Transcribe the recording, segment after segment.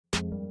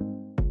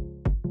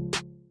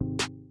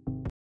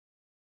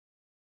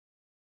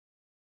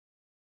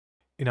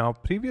In our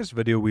previous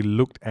video, we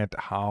looked at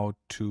how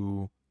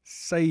to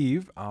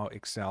save our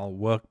Excel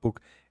workbook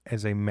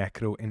as a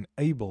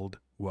macro-enabled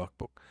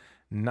workbook.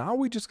 Now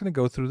we're just going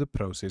to go through the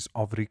process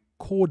of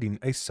recording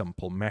a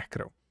simple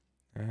macro.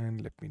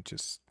 And let me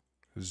just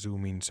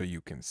zoom in so you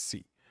can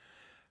see.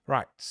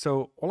 Right,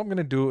 so all I'm going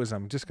to do is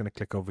I'm just going to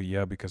click over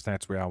here because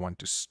that's where I want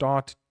to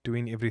start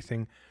doing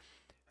everything.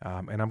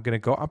 And I'm going to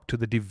go up to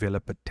the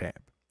Developer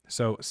tab.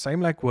 So same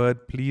like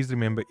Word, please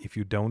remember if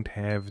you don't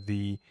have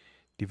the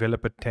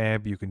Developer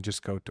tab, you can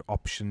just go to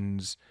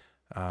Options,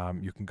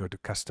 you can go to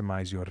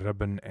Customize your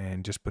ribbon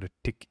and just put a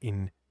tick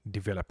in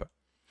Developer.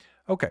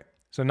 Okay,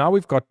 so now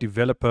we've got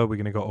Developer. We're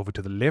going to go over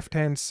to the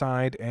left-hand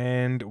side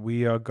and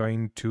we are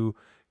going to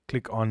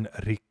click on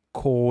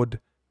Record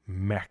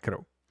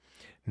Macro.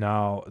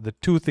 Now, the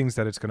two things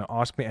that it's going to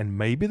ask me, and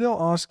maybe they'll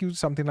ask you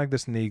something like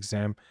this in the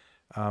exam.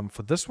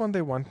 For this one,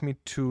 they want me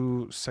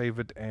to save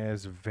it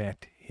as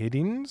VAT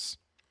headings.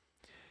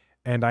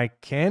 And I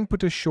can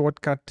put a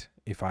shortcut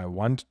if I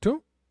want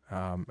to.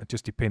 It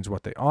just depends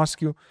what they ask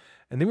you.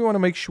 And then we want to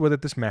make sure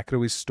that this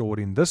macro is stored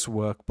in this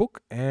workbook.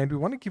 And we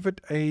want to give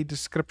it a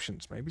description.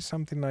 Maybe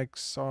something like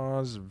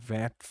SARS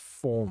VAT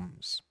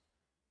forms.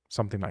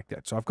 Something like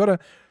that. So I've got a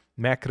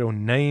macro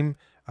name.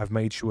 I've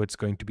made sure it's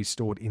going to be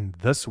stored in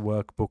this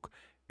workbook.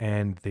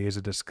 And there's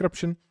a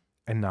description.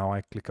 And now I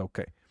click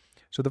OK.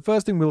 So the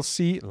first thing we'll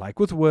see, like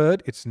with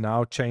Word, it's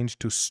now changed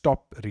to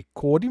stop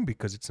recording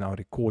because it's now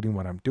recording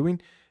what I'm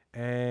doing.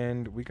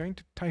 And we're going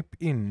to type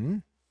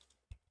in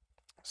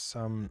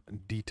some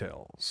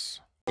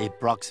details.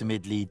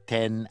 Approximately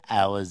 10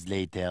 hours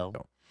later.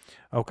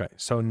 Okay,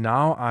 so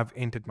now I've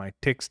entered my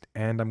text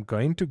and I'm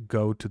going to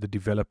go to the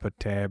Developer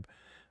tab.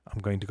 I'm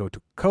going to go to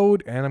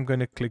Code and I'm going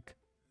to click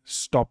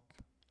Stop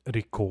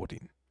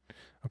Recording.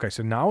 Okay,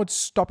 so now it's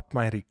stopped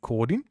my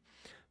recording.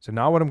 So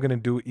now what I'm going to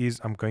do is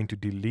I'm going to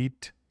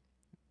delete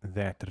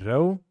that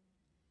row.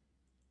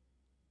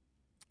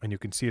 And you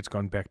can see it's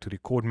gone back to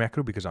record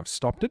macro because I've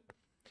stopped it.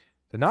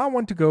 So now I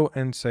want to go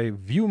and say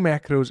view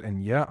macros.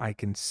 And yeah, I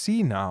can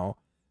see now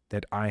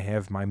that I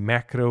have my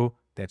macro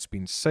that's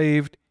been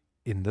saved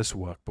in this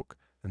workbook.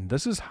 And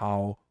this is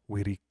how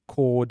we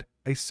record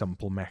a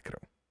simple macro.